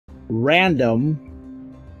random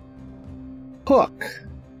hook.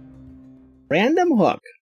 Random hook.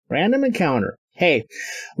 Random encounter. Hey,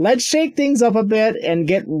 let's shake things up a bit and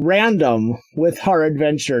get random with our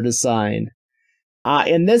adventure design.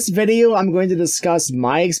 In this video, I'm going to discuss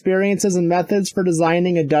my experiences and methods for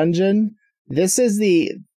designing a dungeon. This is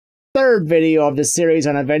the third video of the series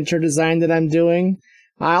on adventure design that I'm doing.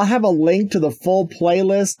 I'll have a link to the full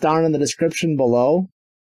playlist down in the description below.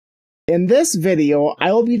 In this video,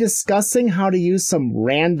 I will be discussing how to use some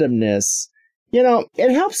randomness. You know,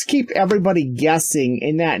 it helps keep everybody guessing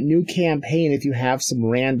in that new campaign if you have some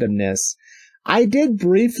randomness. I did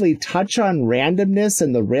briefly touch on randomness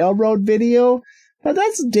in the railroad video, but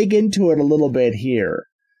let's dig into it a little bit here.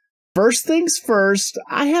 First things first,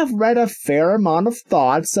 I have read a fair amount of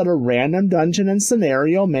thoughts that a random dungeon and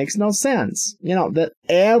scenario makes no sense. You know, that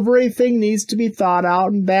everything needs to be thought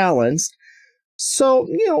out and balanced, so,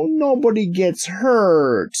 you know, nobody gets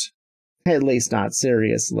hurt. At least not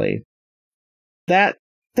seriously. That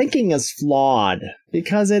thinking is flawed,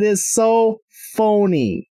 because it is so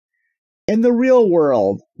phony. In the real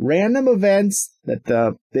world, random events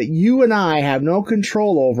that you and I have no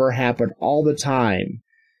control over happen all the time.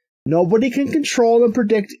 Nobody can control and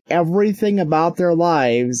predict everything about their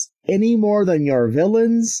lives any more than your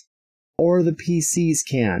villains or the PCs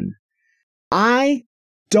can. I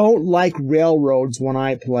don't like railroads when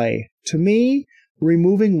I play. To me,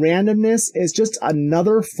 removing randomness is just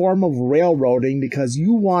another form of railroading because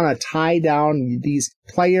you want to tie down these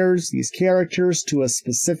players, these characters to a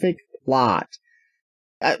specific plot.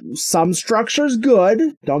 Some structure's good,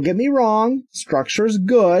 don't get me wrong, structure's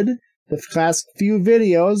good. The last few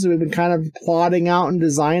videos, we've been kind of plotting out and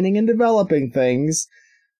designing and developing things.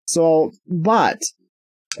 So, but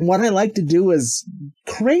what I like to do is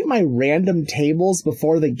create my random tables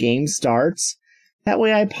before the game starts. That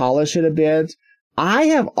way I polish it a bit. I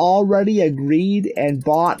have already agreed and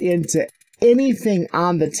bought into anything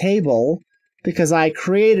on the table because I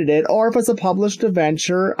created it, or if it's a published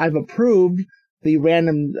adventure, I've approved the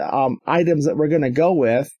random items that we're going to go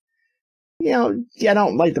with. You know, I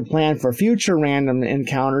don't like to plan for future random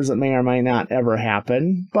encounters that may or may not ever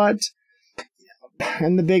happen, but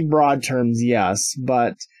in the big broad terms, yes.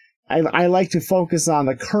 But I like to focus on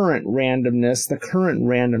the current randomness, the current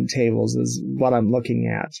random tables is what I'm looking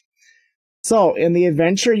at. So, in the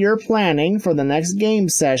adventure you're planning for the next game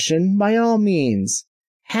session, by all means,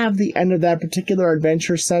 have the end of that particular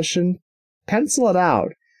adventure session, pencil it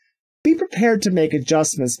out. Be prepared to make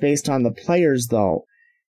adjustments based on the players, though.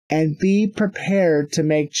 And be prepared to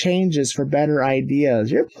make changes for better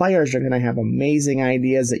ideas. Your players are going to have amazing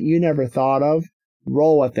ideas that you never thought of.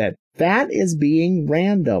 Roll with it. That is being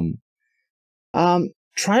random.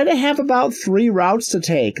 Try to have about 3 routes to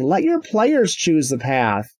take. Let your players choose the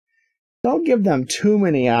path. Don't give them too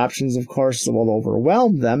many options, of course, that will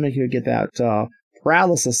overwhelm them if you get that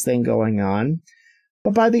paralysis thing going on.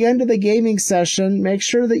 But by the end of the gaming session, make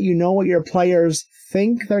sure that you know what your players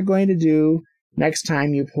think they're going to do next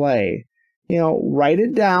time you play. You know, write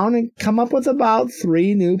it down and come up with about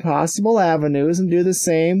 3 new possible avenues and do the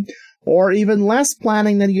same, or even less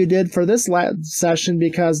planning than you did for this session,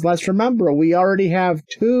 because let's remember, we already have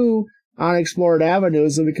 2 unexplored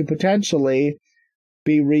avenues that we could potentially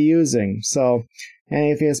be reusing. So,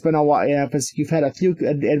 and if it's been a while, if you've had a few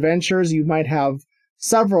adventures, you might have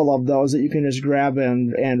several of those that you can just grab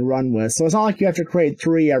and run with. So it's not like you have to create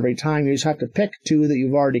 3 every time. You just have to pick 2 that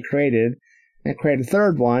you've already created and create a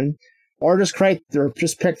 3rd one, or just pick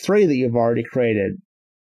 3 that you've already created.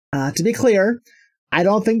 To be clear, I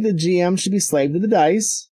don't think the GM should be slave to the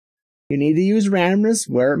dice. You need to use randomness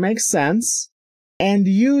where it makes sense, and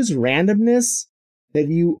use randomness that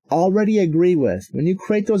you already agree with. When you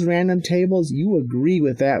create those random tables, you agree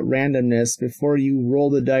with that randomness before you roll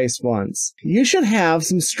the dice once. You should have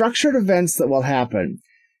some structured events that will happen.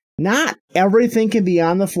 Not everything can be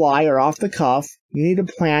on the fly or off the cuff. You need to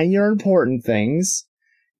plan your important things.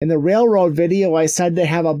 In the railroad video, I said to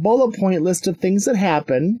have a bullet point list of things that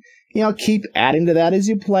happen. You know, keep adding to that as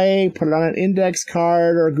you play. Put it on an index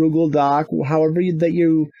card or a Google Doc, however that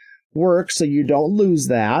you work so you don't lose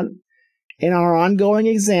that. In our ongoing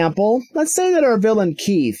example, let's say that our villain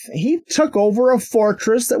Keith, he took over a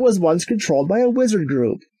fortress that was once controlled by a wizard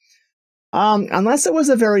group. Unless it was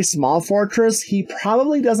a very small fortress, he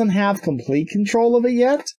probably doesn't have complete control of it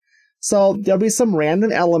yet. So there'll be some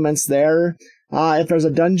random elements there. If there's a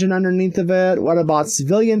dungeon underneath of it, what about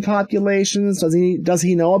civilian populations? Does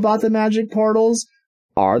he know about the magic portals?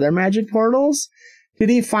 Are there magic portals? Did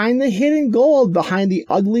he find the hidden gold behind the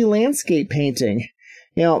ugly landscape painting?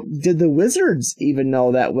 Did the wizards even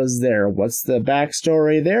know that was there? What's the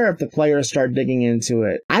backstory there if the players start digging into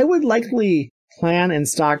it? I would likely plan and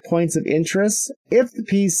stock points of interest if the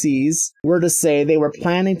PCs were to say they were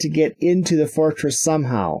planning to get into the fortress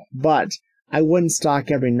somehow, but I wouldn't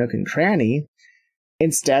stock every nook and cranny.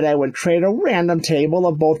 Instead, I would create a random table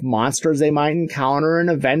of both monsters they might encounter and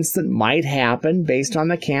events that might happen based on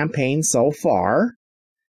the campaign so far.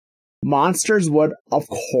 Monsters would, of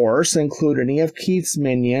course, include any of Keith's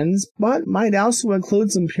minions, but might also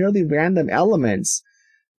include some purely random elements.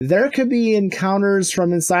 There could be encounters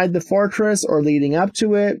from inside the fortress or leading up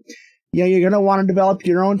to it. You're going to want to develop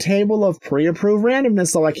your own table of pre-approved randomness,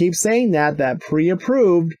 so I keep saying that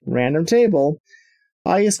pre-approved random table.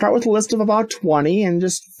 You start with a list of about 20 and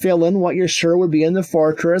just fill in what you're sure would be in the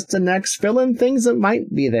fortress, and next fill in things that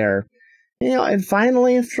might be there. And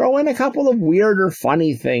finally, throw in a couple of weird or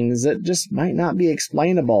funny things that just might not be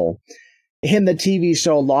explainable. In the TV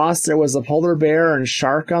show Lost, there was a polar bear and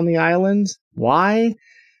shark on the island. Why?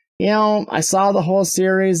 I saw the whole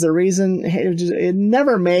series. The reason it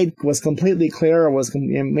never was completely clear or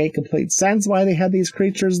made complete sense why they had these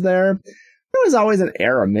creatures there. There was always an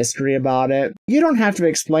air of mystery about it. You don't have to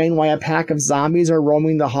explain why a pack of zombies are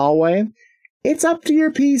roaming the hallway. It's up to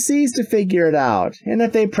your PCs to figure it out. And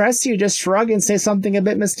if they press you, just shrug and say something a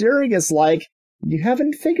bit mysterious like, "You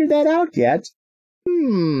haven't figured that out yet."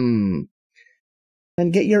 And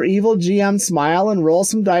get your evil GM smile and roll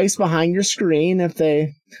some dice behind your screen if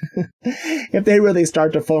they if they really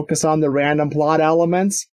start to focus on the random plot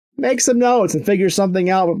elements. Make some notes and figure something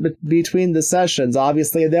out between the sessions.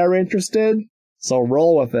 Obviously, they're interested, so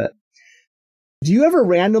roll with it. Do you ever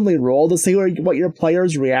randomly roll to see what your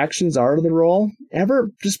players' reactions are to the roll?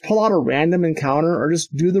 Ever just pull out a random encounter or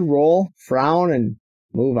just do the roll, frown, and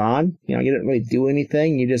move on? You didn't really do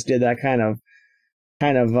anything. You just did that kind of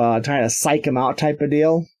trying to psych them out type of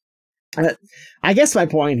deal. I guess my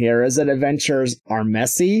point here is that adventures are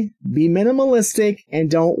messy, be minimalistic, and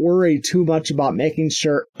don't worry too much about making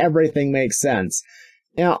sure everything makes sense.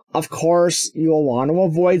 Of course, you'll want to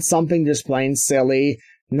avoid something just plain silly.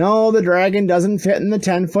 No, the dragon doesn't fit in the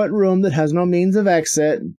 10-foot room that has no means of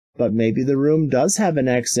exit, but maybe the room does have an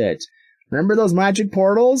exit. Remember those magic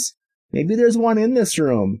portals? Maybe there's one in this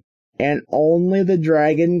room, and only the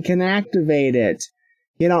dragon can activate it.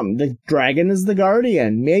 The dragon is the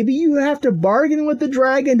guardian. Maybe you have to bargain with the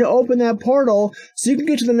dragon to open that portal so you can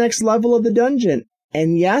get to the next level of the dungeon.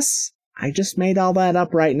 And yes, I just made all that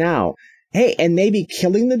up right now. Hey, and maybe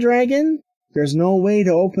killing the dragon? There's no way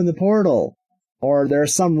to open the portal. Or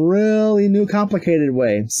there's some really new complicated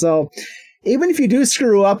way. So even if you do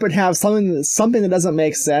screw up and have something that doesn't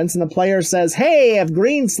make sense, and the player says, "Hey, if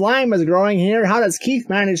green slime is growing here, how does Keith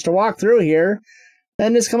manage to walk through here?"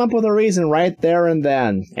 Then just come up with a reason right there and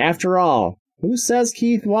then. After all, who says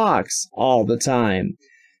Keith walks all the time?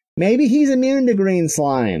 Maybe he's immune to green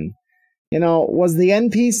slime. Was the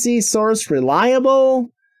NPC source reliable?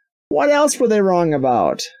 What else were they wrong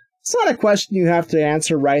about? It's not a question you have to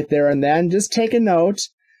answer right there and then. Just take a note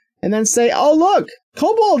and then say, "Oh, look,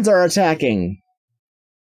 kobolds are attacking."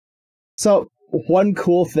 So, one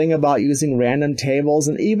cool thing about using random tables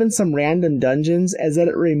and even some random dungeons is that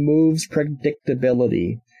it removes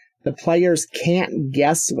predictability. The players can't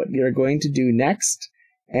guess what you're going to do next,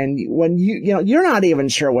 and when you're not even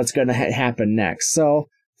sure what's going to happen next. So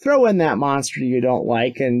throw in that monster you don't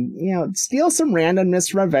like, and steal some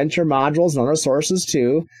randomness from adventure modules and other sources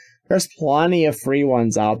too. There's plenty of free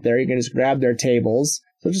ones out there. You can just grab their tables.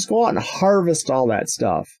 So just go out and harvest all that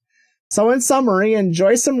stuff. So in summary,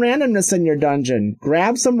 enjoy some randomness in your dungeon.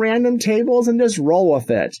 Grab some random tables and just roll with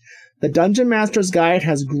it. The Dungeon Master's Guide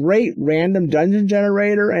has great random dungeon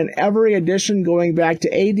generator and every edition going back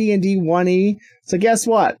to AD&D 1E. So guess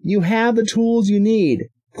what? You have the tools you need.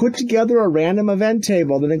 Put together a random event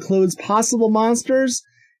table that includes possible monsters,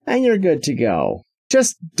 and you're good to go.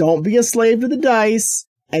 Just don't be a slave to the dice,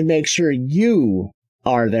 and make sure you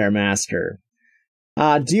are their master.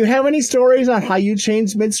 Do you have any stories on how you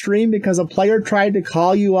changed midstream because a player tried to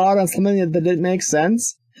call you out on something that didn't make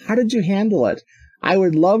sense? How did you handle it? I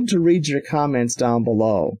would love to read your comments down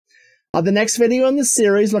below. The next video in the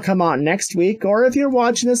series will come out next week, or if you're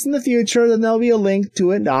watching this in the future, then there'll be a link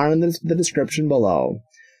to it down in the description below.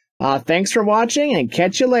 Thanks for watching, and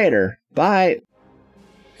catch you later. Bye.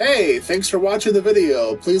 Hey, thanks for watching the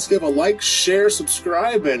video. Please give a like, share,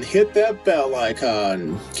 subscribe, and hit that bell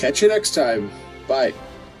icon. Catch you next time. Bye.